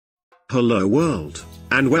Hello world,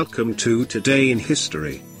 and welcome to Today in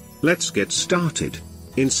History. Let's get started.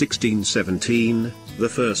 In 1617, the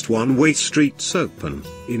first one-way streets open,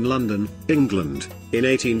 in London, England. In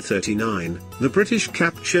 1839, the British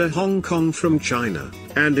capture Hong Kong from China,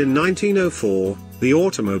 and in 1904, the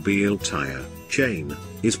automobile tire chain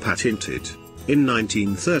is patented. In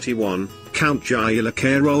 1931, Count Gyula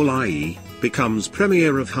Károlyi becomes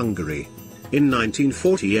Premier of Hungary. In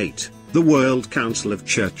 1948, the World Council of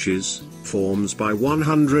Churches forms by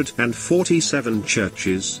 147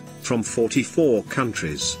 churches from 44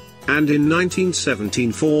 countries, and in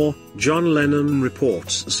 1974, John Lennon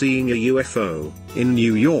reports seeing a UFO in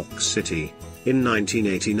New York City. In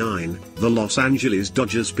 1989, the Los Angeles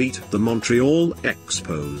Dodgers beat the Montreal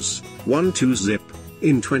Expos 1-2 zip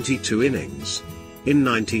in 22 innings. In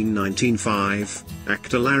 1995,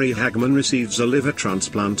 actor Larry Hagman receives a liver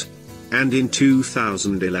transplant. And in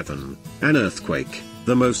 2011, an earthquake,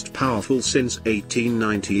 the most powerful since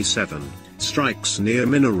 1897, strikes near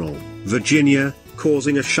Mineral, Virginia,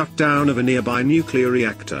 causing a shutdown of a nearby nuclear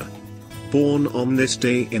reactor. Born on this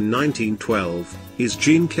day in 1912, is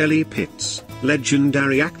Gene Kelly Pitts,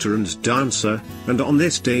 legendary actor and dancer, and on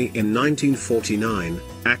this day in 1949,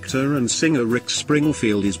 actor and singer Rick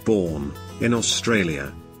Springfield is born, in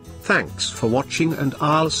Australia. Thanks for watching, and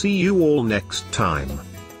I'll see you all next time.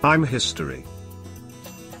 I'm History.